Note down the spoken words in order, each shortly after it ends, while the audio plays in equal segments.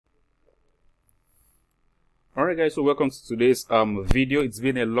Alright guys, so welcome to today's video. It's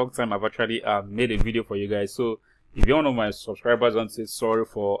been a long time I've actually made a video for you guys. So if you're one of my subscribers, I want to say sorry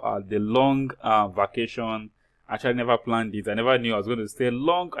for the long vacation. Actually, I never planned it. I never knew I was going to stay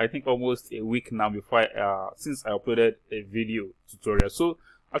long. I think almost a week now before since I uploaded a video tutorial. So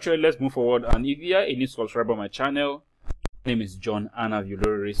actually, let's move forward. And if you are a new subscriber on my channel, my name is John Anna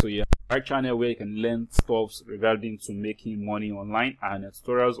Vilori. So yeah, my channel where you can learn stuff regarding to making money online and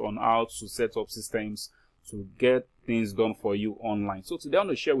tutorials on how to set up systems to get things done for you online. So today I'm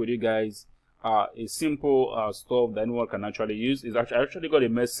going to share with you guys a simple stuff that anyone can actually use. I actually got a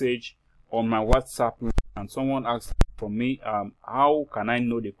message on my WhatsApp and someone asked from me how can I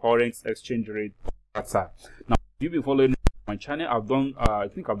know the current exchange rate of Barter. Now if you've been following my channel, I've done I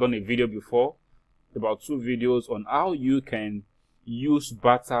think I've done a video before, about 2 videos on how you can use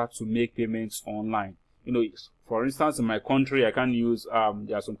Barter to make payments online. You know, for instance, in my country I can use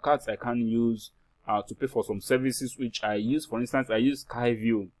there are some cards I can use to pay for some services which I use. For instance, I use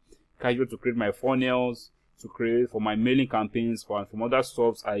Kyview to create my funnels, to create for my mailing campaigns, for from other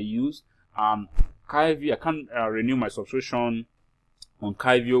stuffs I use. Kyview, I can renew my subscription on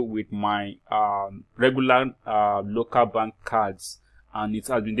Kyview with my regular local bank cards, and it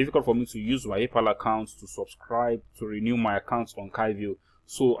has been difficult for me to use my PayPal account to subscribe to renew my accounts on Kyview.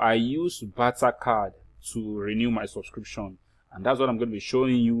 So I use Barter card to renew my subscription, and that's what I'm going to be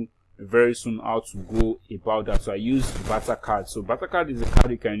showing you very soon, how to go about that. So I use Barter card. So Barter card is a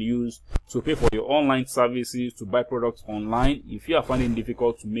card you can use to pay for your online services, to buy products online if you are finding it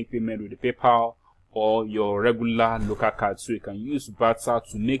difficult to make payment with the PayPal or your regular local card. So you can use Barter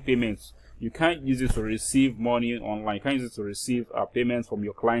to make payments. You can't use it to receive money online. You can't use it to receive payments from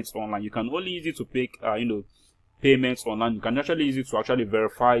your clients online. You can only use it to pick payments online. You can actually use it to actually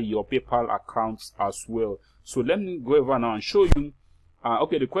verify your PayPal accounts as well. So let me go over now and show you.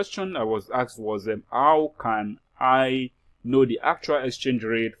 Okay, the question I was asked was how can I know the actual exchange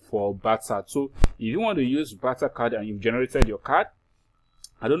rate for Barter? So if you want to use Barter card and you've generated your card,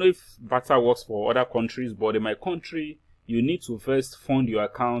 I don't know if Barter works for other countries, but in my country you need to first fund your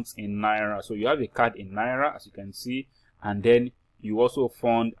account in Naira. So you have a card in Naira, as you can see, and then you also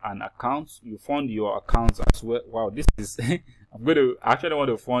fund an account. You fund your account as well. Wow, this is I'm going to actually want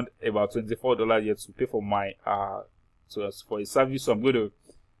to fund about $24 yet to pay for my so as for a service. So I'm going to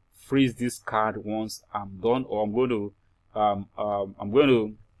freeze this card once I'm done, or I'm going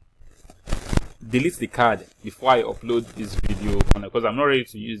to delete the card before I upload this video, because I'm not ready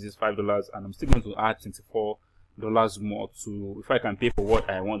to use this $5, and I'm still going to add $24 more to if I can pay for what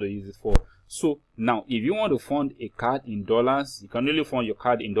I want to use it for. So now if you want to fund a card in dollars, you can only fund your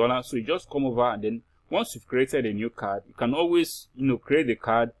card in dollars. So you just come over, and then once you've created a new card, you can always create the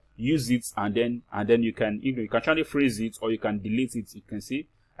card, use it, and then you can you can actually freeze it, or you can delete it. You can see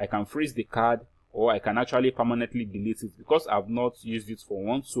I can freeze the card, or I can actually permanently delete it. Because I've not used it for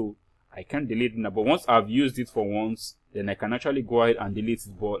once, so I can't delete it now. But once I've used it for once, then I can actually go ahead and delete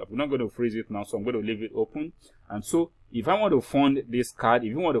it. But I'm not going to freeze it now, so I'm going to leave it open. And so if I want to fund this card, if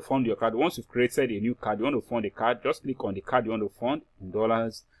you want to fund your card, once you've created a new card, you want to fund a card, just click on the card you want to fund in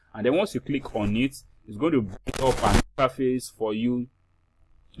dollars, and then once you click on it, it's going to bring up an interface for you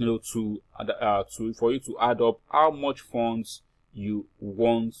for you to add up how much funds you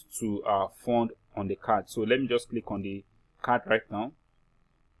want to fund on the card. So let me just click on the card right now.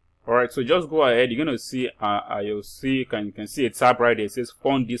 All right, so just go ahead. You're going to see you can see a tab right there. It says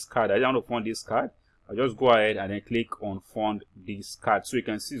fund this card. I want to fund this card. I'll just go ahead and then click on fund this card. So you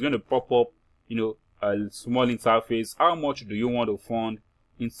can see it's going to pop up a small interface. How much do you want to fund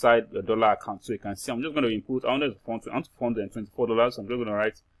inside your dollar account? So you can see I'm just going to input. I want to fund $24. So I'm just going to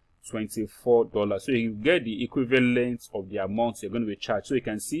write $24. So you get the equivalent of the amount you're going to be charged. So you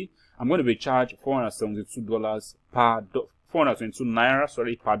can see I'm going to be charged $472 per 422 naira,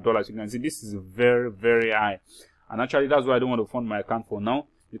 sorry, per dollar. So you can see this is very, very high, and actually that's why I don't want to fund my account for now,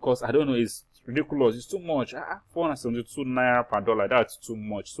 because I don't know, it's ridiculous, it's too much. 472 naira per dollar, that's too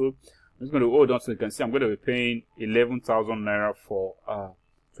much. So I'm just going to hold on. So you can see I'm going to be paying 11,000 naira for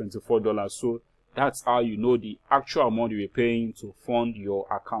 $24. So that's how you know the actual amount you're paying to fund your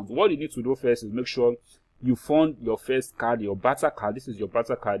account. What you need to do first is make sure you fund your first card, your Barter card. This is your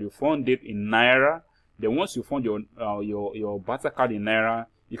Barter card. You fund it in Naira. Then once you fund your Barter card in Naira,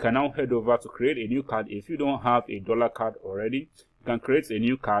 you can now head over to create a new card. If you don't have a dollar card already, you can create a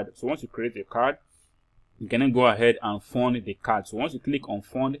new card. So once you create a card, you can then go ahead and fund the card. So once you click on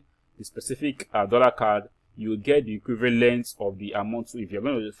fund the specific dollar card, you get the equivalent of the amount. So if you're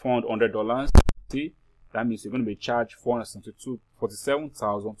going to fund $100, see, that means you're going to be charged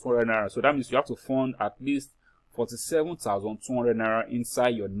 47,200 naira. So that means you have to fund at least 47,200 naira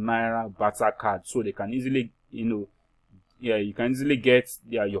inside your Naira Barter card, so they can easily yeah, you can easily get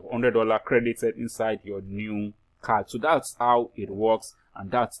your $100 credited inside your new card. So that's how it works, and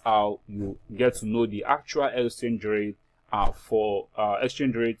that's how you get to know the actual exchange rate for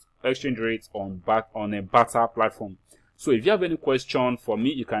exchange rates on a Barter platform. So if you have any question for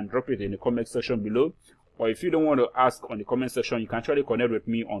me, you can drop it in the comment section below, or if you don't want to ask on the comment section, you can actually connect with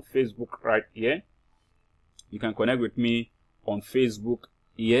me on Facebook right here. You can connect with me on Facebook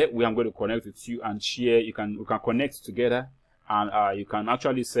here, where I'm going to connect with you and share. We can connect together, and you can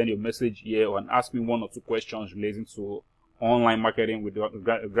actually send your message here and ask me 1 or 2 questions relating to online marketing with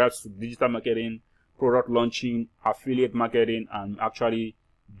regards to digital marketing, product launching, affiliate marketing, and actually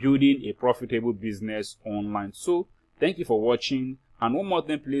building a profitable business online. So thank you for watching, and one more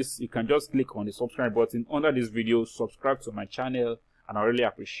thing, please, you can just click on the subscribe button under this video, subscribe to my channel, and I really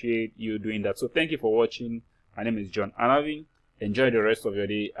appreciate you doing that. So thank you for watching. My name is John Anavi. Enjoy the rest of your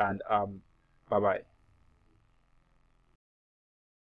day, and bye bye.